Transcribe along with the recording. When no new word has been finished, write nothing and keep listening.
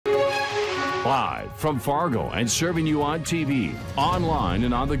Live from Fargo and serving you on TV, online,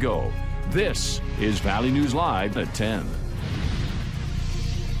 and on the go. This is Valley News Live at 10.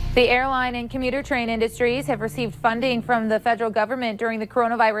 The airline and commuter train industries have received funding from the federal government during the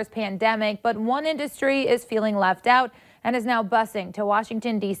coronavirus pandemic, but one industry is feeling left out and is now busing to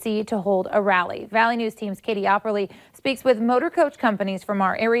Washington, D.C. to hold a rally. Valley News Team's Katie Opperly speaks with motor coach companies from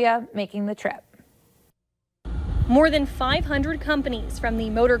our area making the trip. More than 500 companies from the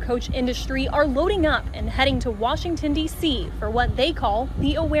motor coach industry are loading up and heading to Washington, D.C. for what they call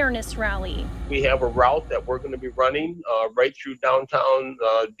the Awareness Rally. We have a route that we're going to be running right through downtown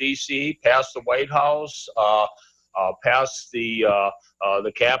D.C., past the White House, past the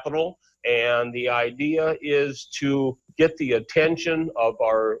Capitol. And the idea is to get the attention of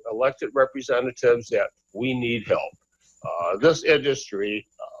our elected representatives that we need help. This industry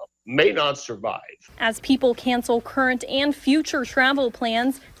may not survive. As people cancel current and future travel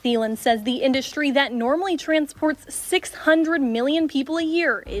plans, Thielen says the industry that normally transports 600 million people a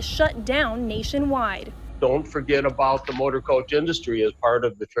year is shut down nationwide. Don't forget about the motor coach industry as part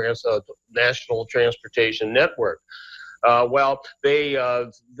of the National Transportation Network. They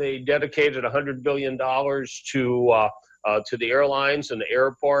dedicated $100 billion to the airlines and the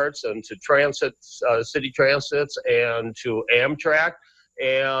airports and to transit, city transits, and to Amtrak.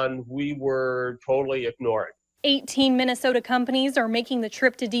 And we were totally ignored. 18 Minnesota companies are making the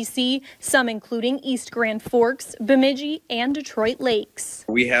trip to D.C., some including East Grand Forks, Bemidji, and Detroit Lakes.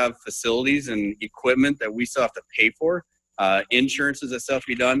 We have facilities and equipment that we still have to pay for, insurances that still have to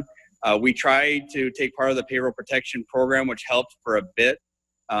be done. We tried to take part of the payroll protection program, which helped for a bit.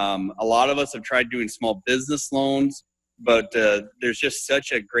 A lot of us have tried doing small business loans, but there's just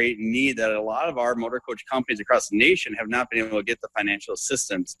such a great need that a lot of our motor coach companies across the nation have not been able to get the financial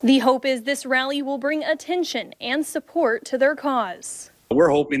assistance. The hope is this rally will bring attention and support to their cause.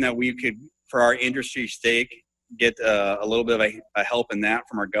 We're hoping that we could, for our industry's sake, get a little bit of a help in that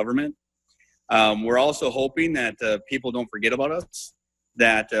from our government. We're also hoping that people don't forget about us,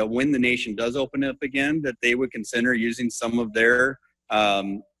 that when the nation does open up again, that they would consider using some of their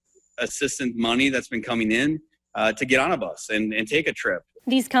assistance money that's been coming in to get on a bus and take a trip.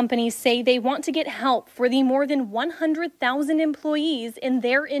 These companies say they want to get help for the more than 100,000 employees in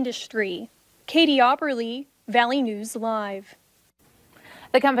their industry. Katie Opperly, Valley News Live.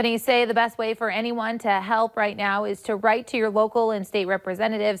 The companies say the best way for anyone to help right now is to write to your local and state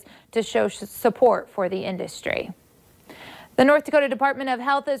representatives to show support for the industry. The North Dakota Department of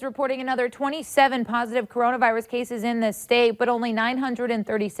Health is reporting another 27 positive coronavirus cases in the state, but only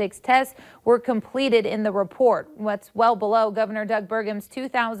 936 tests were completed in the report. What's well below Governor Doug Burgum's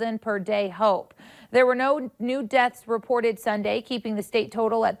 2,000 per day hope. There were no new deaths reported Sunday, keeping the state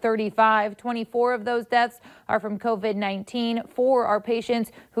total at 35. 24 of those deaths are from COVID-19. 4 are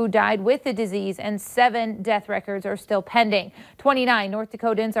patients who died with the disease, and 7 death records are still pending. 29 North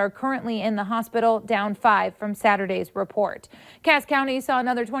Dakotans are currently in the hospital, down 5 from Saturday's report. Cass County saw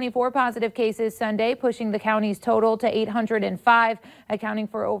another 24 positive cases Sunday, pushing the county's total to 805, accounting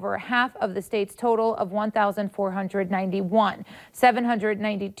for over half of the state's total of 1,491.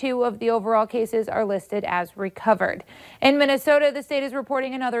 792 of the overall cases are listed as recovered. In Minnesota, the state is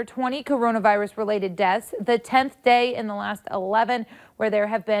reporting another 20 coronavirus-related deaths, the 10th day in the last 11 where there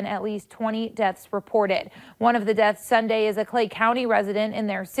have been at least 20 deaths reported. One of the deaths Sunday is a Clay County resident in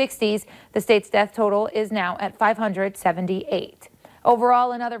their 60s. The state's death total is now at 578.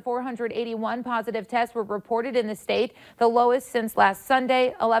 Overall, another 481 positive tests were reported in the state, the lowest since last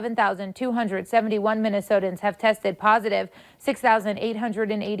Sunday. 11,271 Minnesotans have tested positive.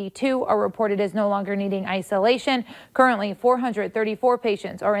 6,882 are reported as no longer needing isolation. Currently, 434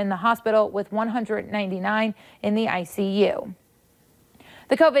 patients are in the hospital, with 199 in the ICU.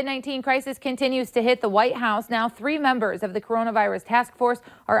 The COVID-19 crisis continues to hit the White House. Now 3 members of the coronavirus task force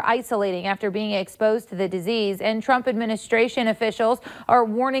are isolating after being exposed to the disease, and Trump administration officials are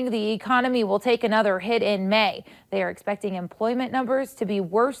warning the economy will take another hit in May. They are expecting employment numbers to be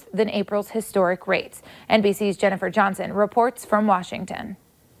worse than April's historic rates. NBC's Jennifer Johnson reports from Washington.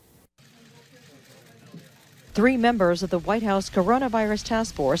 3 members of the White House coronavirus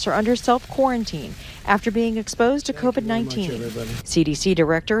task force are under self-quarantine after being exposed to COVID-19. CDC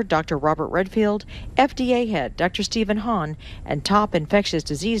Director Dr. Robert Redfield, FDA head Dr. Stephen Hahn, and top infectious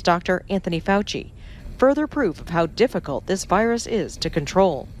disease doctor Anthony Fauci. Further proof of how difficult this virus is to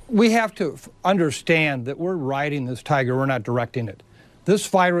control. We have to understand that we're riding this tiger, we're not directing it. This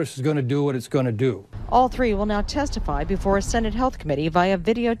virus is going to do what it's going to do. All 3 will now testify before a Senate Health Committee via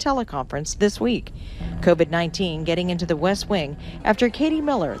video teleconference this week. COVID-19 getting into the West Wing after Katie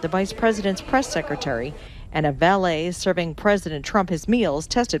Miller, the vice president's press secretary, and a valet serving President Trump his meals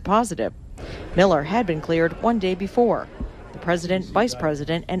tested positive. Miller had been cleared one day before. The president, vice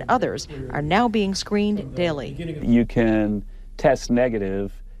president, and others are now being screened daily. You can test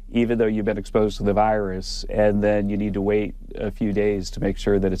negative even though you've been exposed to the virus, and then you need to wait a few days to make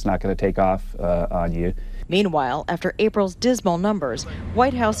sure that it's not going to take off on you. Meanwhile, after April's dismal numbers,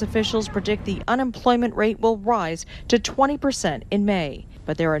 White House officials predict the unemployment rate will rise to 20% in May.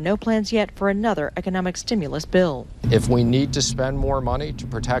 But there are no plans yet for another economic stimulus bill. If we need to spend more money to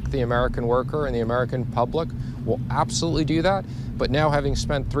protect the American worker and the American public, we'll absolutely do that. But now, having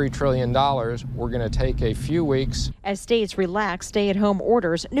spent $3 trillion, we're going to take a few weeks. As states relax stay-at-home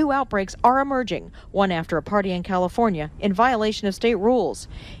orders, new outbreaks are emerging, one after a party in California in violation of state rules.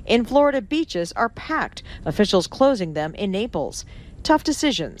 In Florida, beaches are packed, officials closing them in Naples. Tough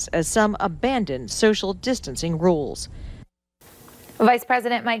decisions as some abandon social distancing rules. Vice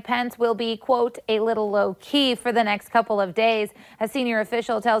President Mike Pence will be, quote, a little low-key for the next couple of days. A senior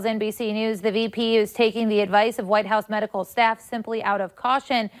official tells NBC News the VP is taking the advice of White House medical staff simply out of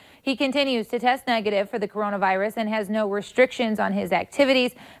caution. He continues to test negative for the coronavirus and has no restrictions on his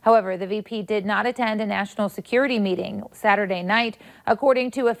activities. However, the VP did not attend a national security meeting Saturday night, according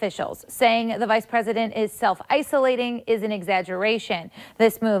to officials. Saying the vice president is self-isolating is an exaggeration.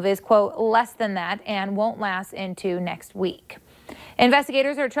 This move is, quote, less than that and won't last into next week.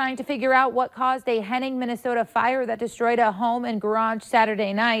 Investigators are trying to figure out what caused a Henning, Minnesota fire that destroyed a home and garage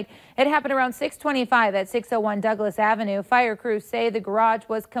Saturday night. It happened around 6:25 at 601 Douglas Avenue. Fire crews say the garage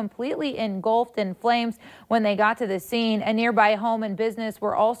was completely engulfed in flames when they got to the scene. A nearby home and business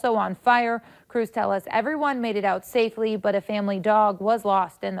were also on fire. Crews tell us everyone made it out safely, but a family dog was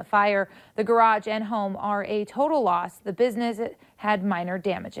lost in the fire. The garage and home are a total loss. The business had minor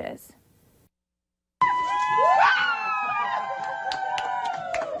damages.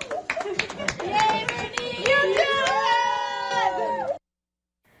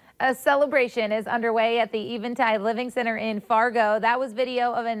 A celebration is underway at the Eventide Living Center in Fargo. That was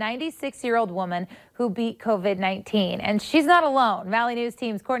video of a 96-year-old woman who beat COVID-19. And she's not alone. Valley News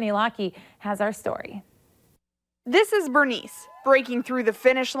Team's Courtney Lockie has our story. This is Bernice, breaking through the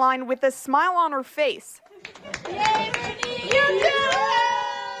finish line with a smile on her face. Yay, Bernice! You did it!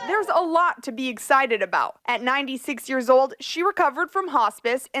 There's a lot to be excited about. At 96 years old, she recovered from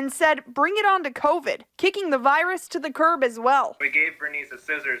hospice and said, bring it on to COVID, kicking the virus to the curb as well. We gave Bernice a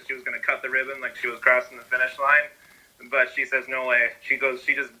scissors. She was going to cut the ribbon like she was crossing the finish line, but she says, no way. She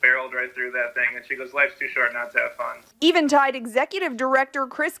just barreled right through that thing, and she goes, life's too short not to have fun. Eventide Executive Director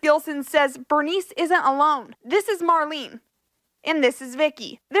Chris Gilson says Bernice isn't alone. This is Marlene. And this is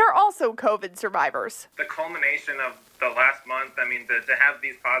Vicky. They're also COVID survivors. The culmination of the last month, I mean, to have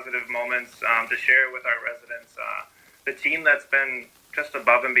these positive moments, to share with our residents, the team that's been just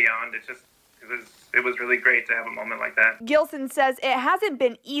above and beyond, it was really great to have a moment like that. Gilson says it hasn't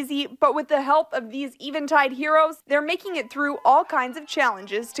been easy, but with the help of these Eventide heroes, they're making it through all kinds of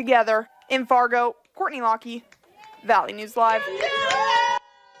challenges together. In Fargo, Courtney Lockie, Valley News Live.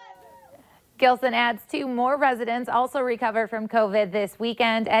 Gilson adds 2 more residents also recovered from COVID this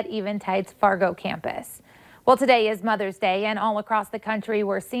weekend at Eventide's Fargo campus. Well, today is Mother's Day, and all across the country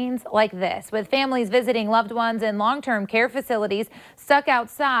were scenes like this, with families visiting loved ones in long-term care facilities stuck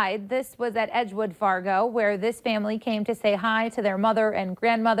outside. This was at Edgewood, Fargo, where this family came to say hi to their mother and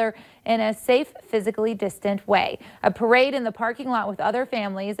grandmother in a safe, physically distant way. A parade in the parking lot with other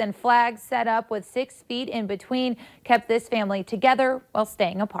families and flags set up with 6 feet in between kept this family together while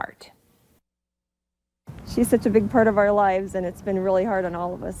staying apart. She's such a big part of our lives, and it's been really hard on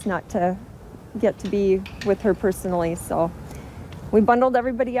all of us not to get to be with her personally. So we bundled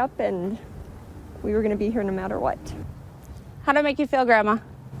everybody up, and we were going to be here no matter what. How did it make you feel, Grandma?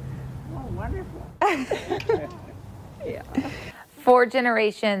 Oh, wonderful. Yeah. 4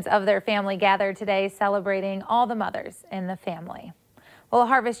 generations of their family gathered today celebrating all the mothers in the family. Well,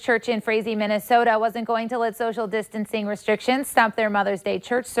 Harvest Church in Frazee, Minnesota wasn't going to let social distancing restrictions stop their Mother's Day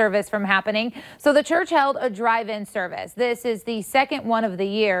church service from happening. So the church held a drive-in service. This is the second one of the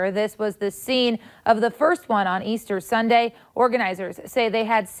year. This was the scene of the first one on Easter Sunday. Organizers say they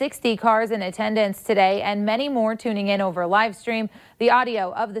had 60 cars in attendance today and many more tuning in over live stream. The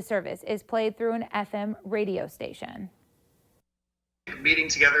audio of the service is played through an FM radio station. Meeting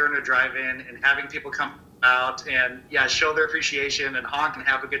together in a drive-in and having people come out and show their appreciation and honk and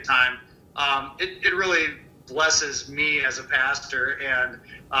have a good time. It really blesses me as a pastor and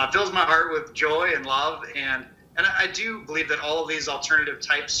fills my heart with joy and love. And I do believe that all of these alternative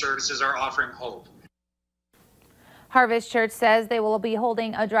type services are offering hope. Harvest Church says they will be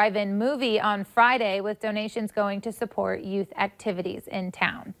holding a drive-in movie on Friday with donations going to support youth activities in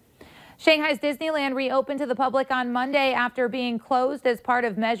town. Shanghai's Disneyland reopened to the public on Monday after being closed as part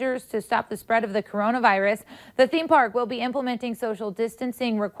of measures to stop the spread of the coronavirus. The theme park will be implementing social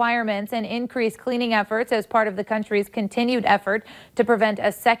distancing requirements and increased cleaning efforts as part of the country's continued effort to prevent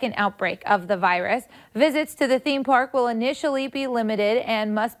a second outbreak of the virus. Visits to the theme park will initially be limited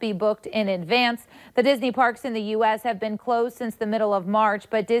and must be booked in advance. The Disney parks in the U.S. have been closed since the middle of March,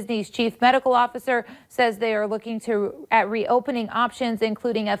 but Disney's chief medical officer says they are looking at reopening options,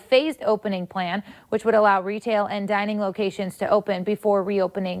 including a phased opening plan, which would allow retail and dining locations to open before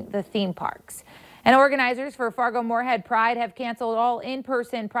reopening the theme parks. And organizers for Fargo-Moorhead Pride have canceled all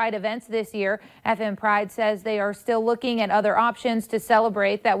in-person Pride events this year. FM Pride says they are still looking at other options to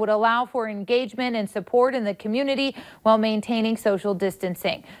celebrate that would allow for engagement and support in the community while maintaining social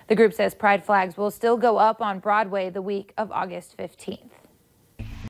distancing. The group says Pride flags will still go up on Broadway the week of August 15th.